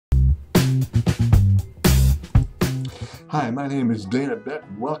Hi, my name is Dana Beck.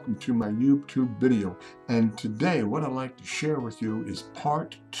 Welcome to my YouTube video. And today what I'd like to share with you is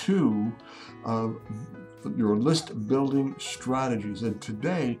part 2 of your list building strategies. And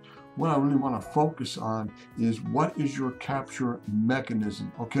today what I really want to focus on is what is your capture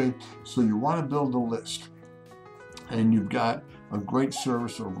mechanism. Okay, so you want to build a list and you've got a great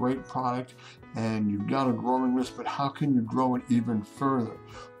service or a great product and you've got a growing list, but how can you grow it even further?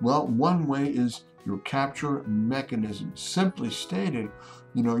 Well, one way is your capture mechanism. Simply stated,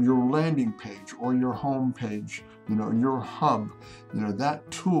 your landing page or your home page, your hub,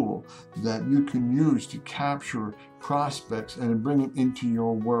 that tool that you can use to capture prospects and bring it into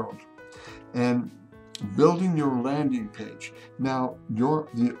your world. And building your landing page. Now,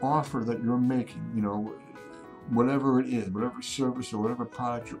 the offer that you're making, whatever it is, whatever service or whatever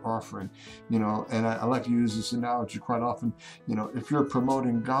product you're offering, and I like to use this analogy quite often, if you're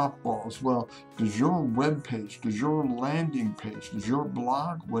promoting golf balls, well, does your web page, does your landing page, does your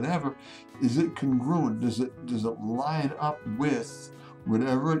blog, whatever, is it congruent? Does it line up with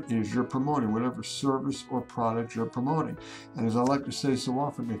whatever it is you're promoting, whatever service or product you're promoting? And as I like to say so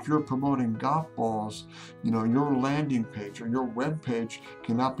often, if you're promoting golf balls, your landing page or your web page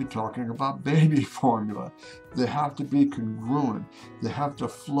cannot be talking about baby formula. They have to be congruent. They have to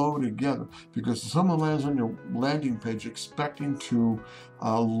flow together, because if someone lands on your landing page expecting to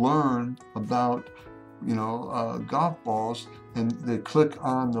learn about golf balls, and they click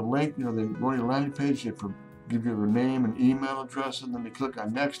on the link, they go to your landing page, they give you their name and email address, and then they click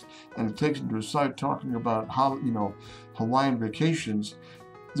on next, and it takes them to a site talking about how Hawaiian vacations.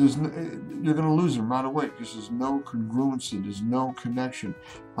 You're going to lose them right away because there's no congruency, there's no connection.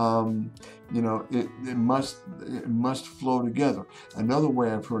 It must flow together. Another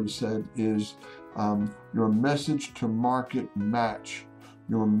way I've heard it said is your message to market match.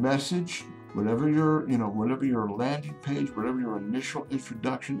 Your message, whatever your landing page, whatever your initial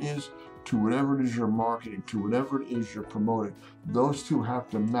introduction is, to whatever it is you're marketing, to whatever it is you're promoting, those two have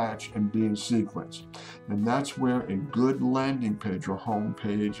to match and be in sequence. And that's where a good landing page or home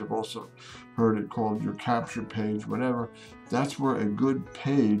page, I've also heard it called your capture page, whatever, that's where a good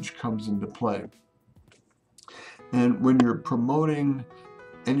page comes into play. And when you're promoting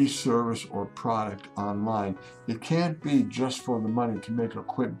any service or product online, it can't be just for the money to make a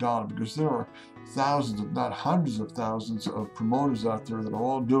quick dollar, because there are thousands, if not hundreds of thousands of promoters out there that are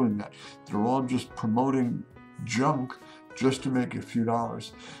all doing that. They're all just promoting junk just to make a few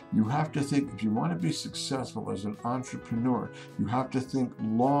dollars. You have to think, if you want to be successful as an entrepreneur, you have to think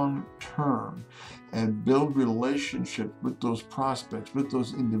long term and build relationships with those prospects, with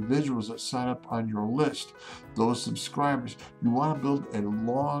those individuals that sign up on your list, those subscribers. You want to build a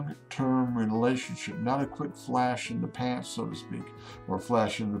long-term relationship, not a quick flash in the pan, so to speak, or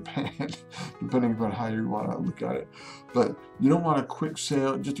flash in the pan, depending upon how you want to look at it. But you don't want a quick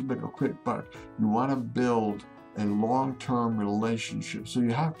sale just to make a quick buck. You want to build a long-term relationship. So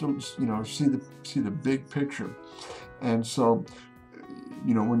you have to, see the big picture. And so,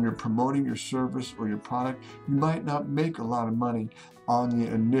 when you're promoting your service or your product, you might not make a lot of money on the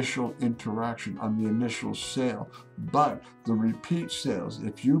initial interaction, on the initial sale, but the repeat sales,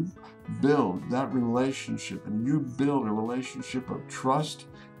 if you build that relationship and you build a relationship of trust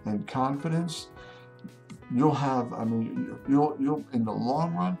and confidence, you'll have, you'll in the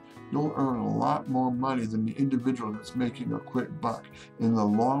long run, you'll earn a lot more money than the individual that's making a quick buck. In the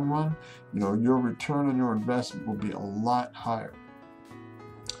long run, your return on your investment will be a lot higher.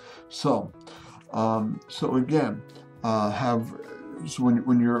 So, again,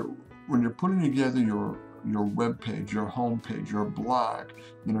 when you're putting together your web page, your home page, your blog,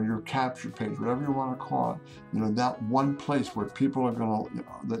 your capture page, whatever you want to call it, that one place where people are going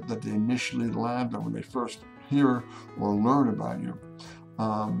to, that they initially land on when they first hear or learn about you.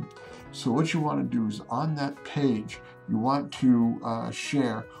 So what you want to do is on that page, you want to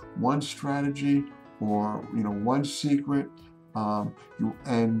share one strategy or one secret. You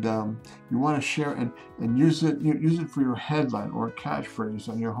want to share and use it for your headline or a catchphrase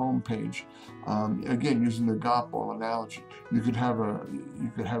on your home page. Again, using the golf ball analogy, you could have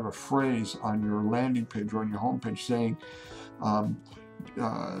a phrase on your landing page or on your home page saying,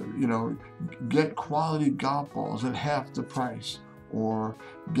 get quality golf balls at half the price, or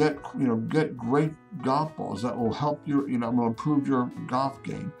get great golf balls that will help you, will improve your golf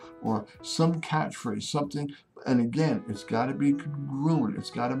game, or some catchphrase, something. And again, it's got to be congruent.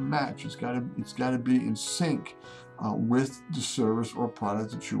 It's got to match. It's got to be in sync with the service or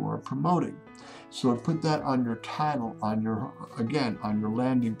product that you are promoting. So put that on your title, on your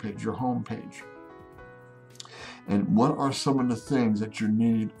landing page, your home page. And what are some of the things that you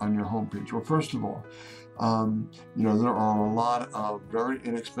need on your homepage? Well, first of all, there are a lot of very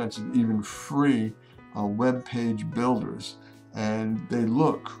inexpensive, even free web page builders, and they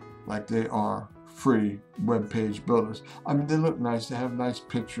look like they are free web page builders. I mean, they look nice, they have nice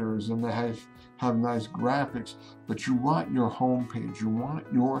pictures, and they have nice graphics, but you want your homepage,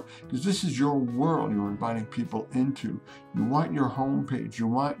 because this is your world you're inviting people into. You want your homepage, you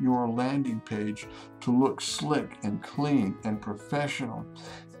want your landing page to look slick and clean and professional,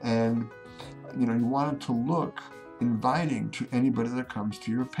 and you want it to look inviting to anybody that comes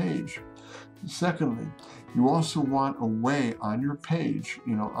to your page. Secondly, you also want a way on your page,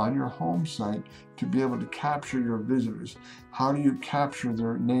 on your home site, to be able to capture your visitors. How do you capture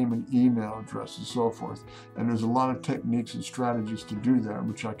their name and email address and so forth? And there's a lot of techniques and strategies to do that,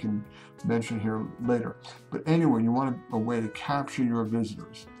 which I can mention here later. But anyway, you want a way to capture your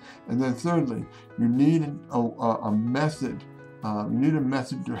visitors. And then thirdly, you need a method. You need a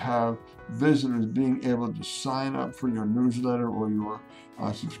method to have visitors being able to sign up for your newsletter or your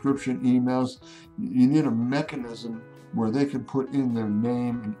subscription emails. You need a mechanism where they can put in their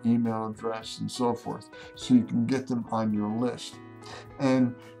name and email address and so forth, so you can get them on your list.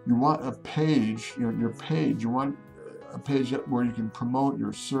 And you want a page, your page, you want a page where you can promote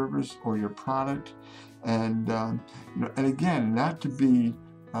your service or your product, and and again, not to be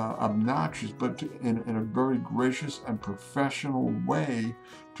obnoxious, but in a very gracious and professional way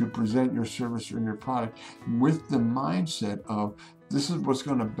to present your service or your product, with the mindset of, this is what's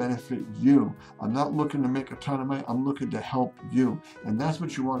going to benefit you. I'm not looking to make a ton of money, I'm looking to help you. And that's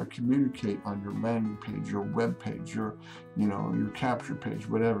what you want to communicate on your landing page, your web page, your capture page,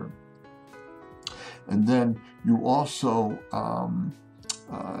 whatever. And then you also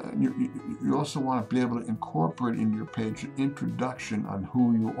you also want to be able to incorporate into your page an introduction on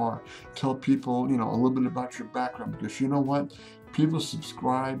who you are. Tell people, a little bit about your background, because you know what? People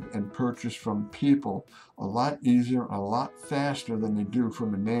subscribe and purchase from people a lot easier, a lot faster than they do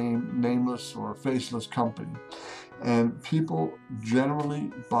from a nameless or faceless company. And people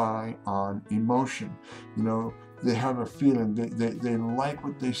generally buy on emotion. They have a feeling, they like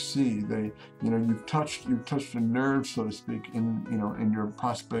what they see. You've touched a nerve, so to speak, in your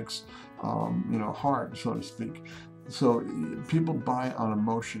prospect's heart, so to speak. So people buy on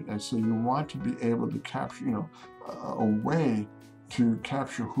emotion, and so you want to be able to capture a way to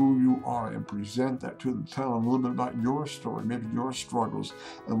capture who you are and present that to them. Tell them a little bit about your story, maybe your struggles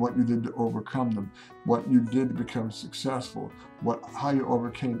and what you did to overcome them, what you did to become successful, how you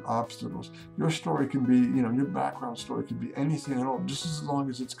overcame obstacles. Your story can be, your background story can be anything at all, just as long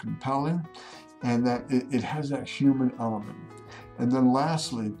as it's compelling and that it has that human element. And then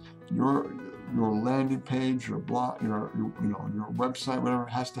lastly, your landing page, your blog, your website, whatever,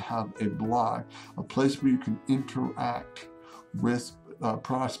 has to have a blog, a place where you can interact with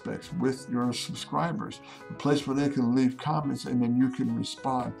prospects, with your subscribers, a place where they can leave comments and then you can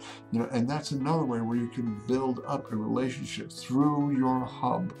respond. And that's another way where you can build up a relationship through your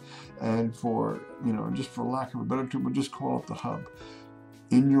hub. And for, just for lack of a better term, we'll just call it the hub.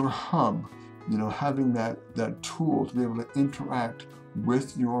 In your hub, having that tool to be able to interact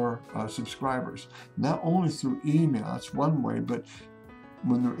with your subscribers, not only through email, that's one way, but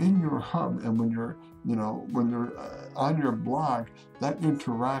when they're in your hub and when you're when they're on your blog, that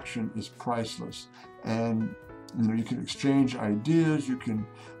interaction is priceless. And you can exchange ideas, you can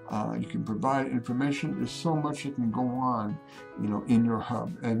provide information. There's so much that can go on in your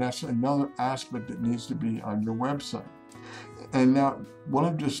hub, and that's another aspect that needs to be on your website. And now what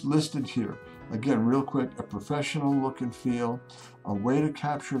I've just listed here, again, real quick: a professional look and feel, a way to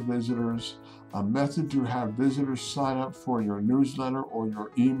capture visitors, a method to have visitors sign up for your newsletter or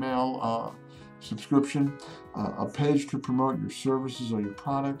your email subscription, a page to promote your services or your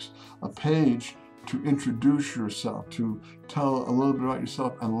products, a page to introduce yourself, to tell a little bit about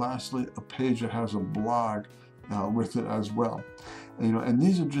yourself, and lastly, a page that has a blog with it as well. And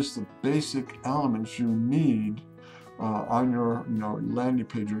these are just the basic elements you need on your landing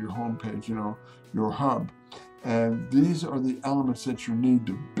page or your home page, your hub. And these are the elements that you need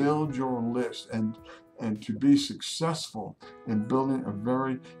to build your list and to be successful in building a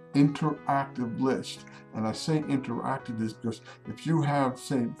very interactive list. And I say interactive because if you have,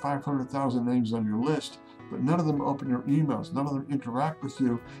 say, 500,000 names on your list, but none of them open your emails, none of them interact with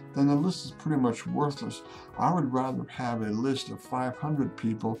you, then the list is pretty much worthless. I would rather have a list of 500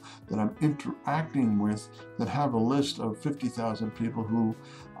 people that I'm interacting with than have a list of 50,000 people who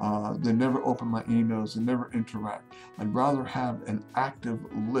they never open my emails, they never interact. I'd rather have an active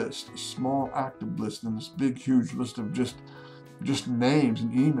list, a small active list, than this big, huge list of just names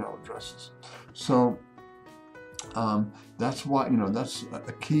and email addresses. So That's why, that's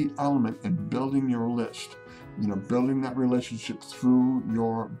a key element in building your list, building that relationship through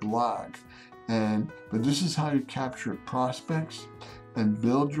your blog. But this is how you capture prospects and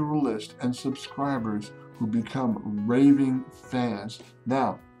build your list and subscribers who become raving fans.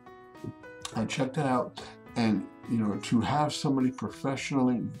 Now, I checked it out, and to have somebody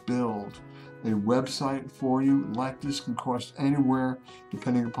professionally build a website for you like this can cost anywhere,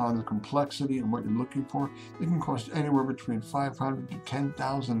 depending upon the complexity and what you're looking for, it can cost anywhere between $500 to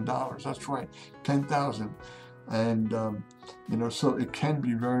 $10,000. That's right, $10,000. And so it can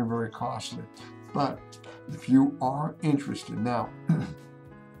be very, very costly. But if you are interested, now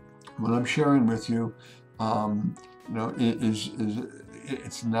what I'm sharing with you,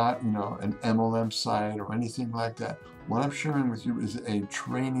 it's not an MLM site or anything like that. What I'm sharing with you is a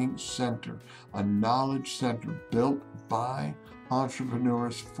training center, a knowledge center built by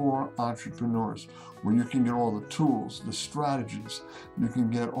entrepreneurs for entrepreneurs, where you can get all the tools, the strategies, you can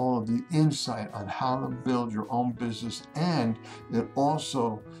get all of the insight on how to build your own business, and it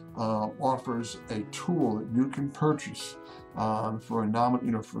also offers a tool that you can purchase for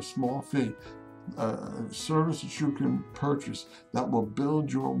a small fee. A service that you can purchase that will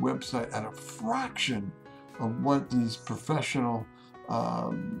build your website at a fraction of what these professional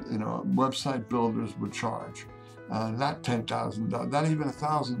website builders would charge. Not $10,000, not even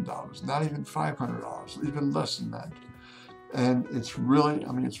 $1,000, not even $500, even less than that. And it's really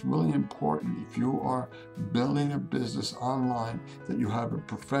important, if you are building a business online, that you have a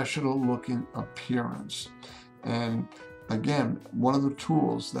professional looking appearance. And again, one of the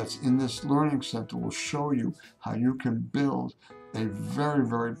tools that's in this learning center will show you how you can build a very,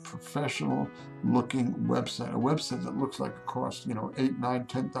 very professional looking website, a website that looks like it costs, $8,000,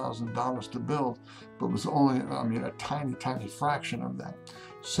 $9,000, $10,000 to build, but was only, a tiny, tiny fraction of that.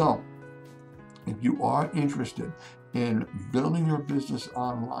 So if you are interested in building your business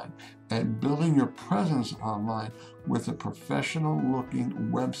online and building your presence online with a professional looking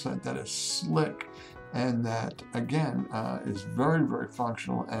website that is slick, and that, again, is very, very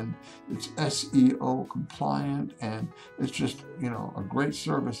functional, and it's SEO compliant, and it's just, a great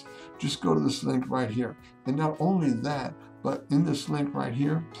service, just go to this link right here. And not only that, but in this link right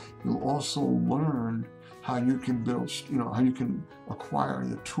here, you'll also learn how you can build, how you can acquire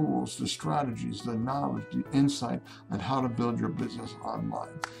the tools, the strategies, the knowledge, the insight on how to build your business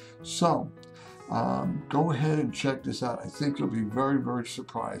online. So, go ahead and check this out. I think you'll be very, very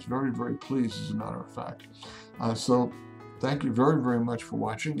surprised, very, very pleased, as a matter of fact. So thank you very, very much for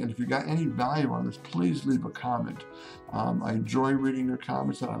watching. And if you got any value on this, please leave a comment. I enjoy reading your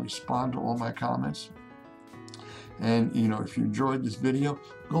comments, and I respond to all my comments. And if you enjoyed this video,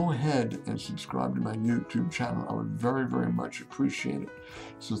 go ahead and subscribe to my YouTube channel. I would very, very much appreciate it.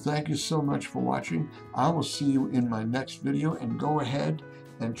 So thank you so much for watching. I will see you in my next video, and go ahead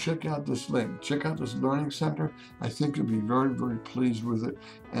and check out this link. Check out this learning center. I think you'll be very, very pleased with it,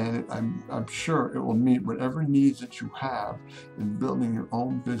 and I'm sure it will meet whatever needs that you have in building your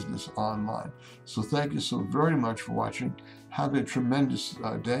own business online. So thank you so very much for watching. Have a tremendous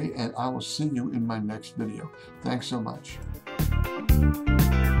day, and I will see you in my next video. Thanks so much.